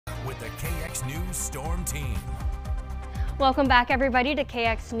the KX News Storm Team. Welcome back, everybody, to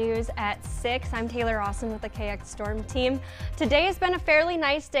KX News at 6. I'm Taylor Austin with the KX Storm Team. Today has been a fairly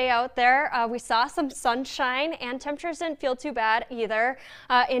nice day out there. We saw some sunshine and temperatures didn't feel too bad either.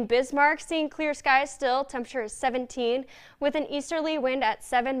 In Bismarck, seeing clear skies still. Temperature is 17 with an easterly wind at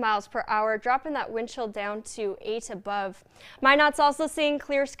 7 miles per hour, dropping that wind chill down to 8 above. Minot's also seeing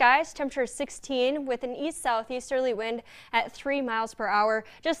clear skies. Temperature is 16 with an east-southeasterly wind at 3 miles per hour.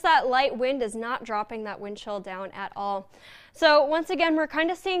 Just that light wind is not dropping that wind chill down at all. So once again, we're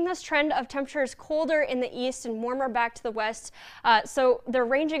kind of seeing this trend of temperatures colder in the east and warmer back to the west. So they're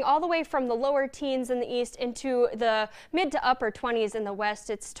ranging all the way from the lower teens in the east into the mid to upper 20s in the west.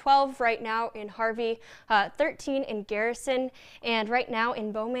 It's 12 right now in Harvey, 13 in Garrison, and right now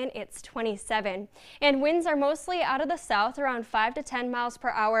in Bowman it's 27. And winds are mostly out of the south, around 5 to 10 miles per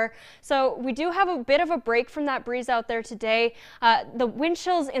hour. So we do have a bit of a break from that breeze out there today. The wind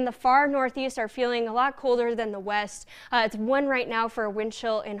chills in the far northeast are feeling a lot colder than the west. It's 1 right now for a wind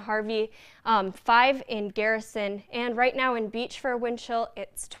chill in Harvey, 5 in Garrison, and right now in Beach for a wind chill,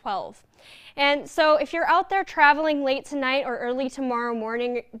 it's 12. And so if you're out there traveling late tonight or early tomorrow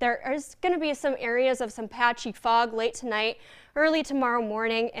morning, there is going to be some areas of some patchy fog late tonight, early tomorrow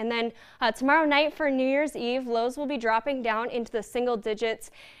morning, and then tomorrow night for New Year's Eve, lows will be dropping down into the single digits,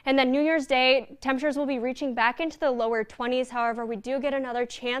 and then New Year's Day, temperatures will be reaching back into the lower 20s. However, we do get another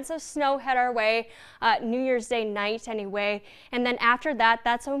chance of snow head our way New Year's Day night anyway, and then after that,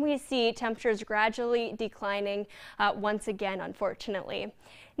 that's when we see temperatures gradually declining once again, unfortunately.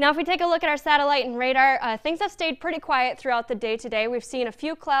 Now, if we take a look at our satellite and radar, things have stayed pretty quiet throughout the day today. We've seen a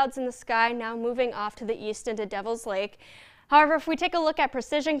few clouds in the sky now moving off to the east into Devil's Lake. However, if we take a look at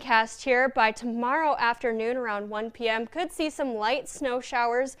precision cast here, by tomorrow afternoon around 1 p.m., could see some light snow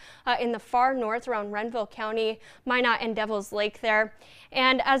showers in the far north around Renville County, Minot, and Devil's Lake there.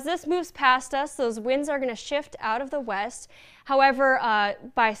 And as this moves past us, those winds are going to shift out of the west. However,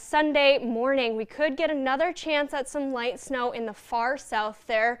 by Sunday morning, we could get another chance at some light snow in the far south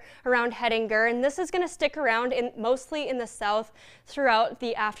there around Hettinger, and this is going to stick around mostly in the south throughout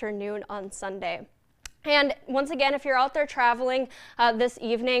the afternoon on Sunday. And once again, if you're out there traveling this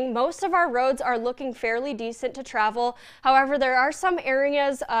evening, most of our roads are looking fairly decent to travel. However, there are some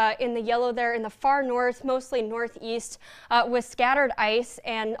areas in the yellow there in the far north, mostly northeast, with scattered ice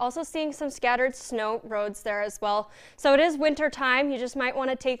and also seeing some scattered snow roads there as well. So it is winter time. You just might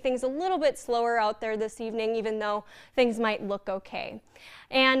want to take things a little bit slower out there this evening, even though things might look okay.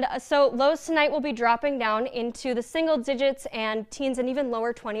 And so lows tonight will be dropping down into the single digits and teens and even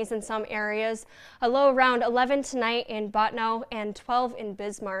lower 20s in some areas. A low around 11 tonight in Bottineau and 12 in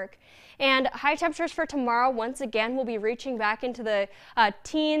Bismarck. And high temperatures for tomorrow once again will be reaching back into the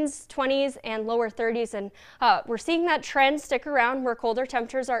teens, 20s, and lower 30s. And we're seeing that trend stick around where colder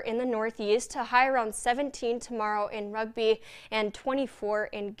temperatures are in the northeast, to high around 17 tomorrow in Rugby and 24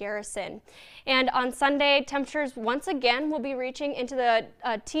 in Garrison. And on Sunday, temperatures once again will be reaching into the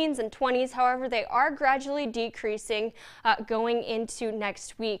teens and 20s. However, they are gradually decreasing going into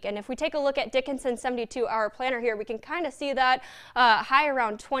next week. And if we take a look at Dickinson's 72-hour planner here, we can kind of see that high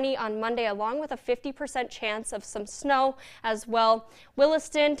around 20 on Monday, along with a 50% chance of some snow as well.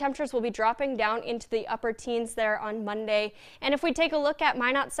 Williston, temperatures will be dropping down into the upper teens there on Monday. And if we take a look at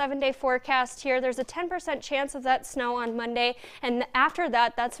Minot's 7-day forecast here, there's a 10% chance of that snow on Monday. And after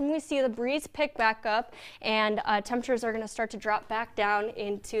that, that's when we see the breeze pick back up and temperatures are going to start to drop back down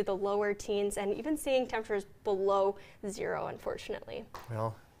into the lower teens and even seeing temperatures below 0, unfortunately.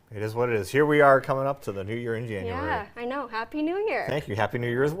 Well, it is what it is. Here we are coming up to the new year in January. Yeah, I know. Happy New Year. Thank you. Happy New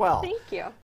Year as well. Thank you.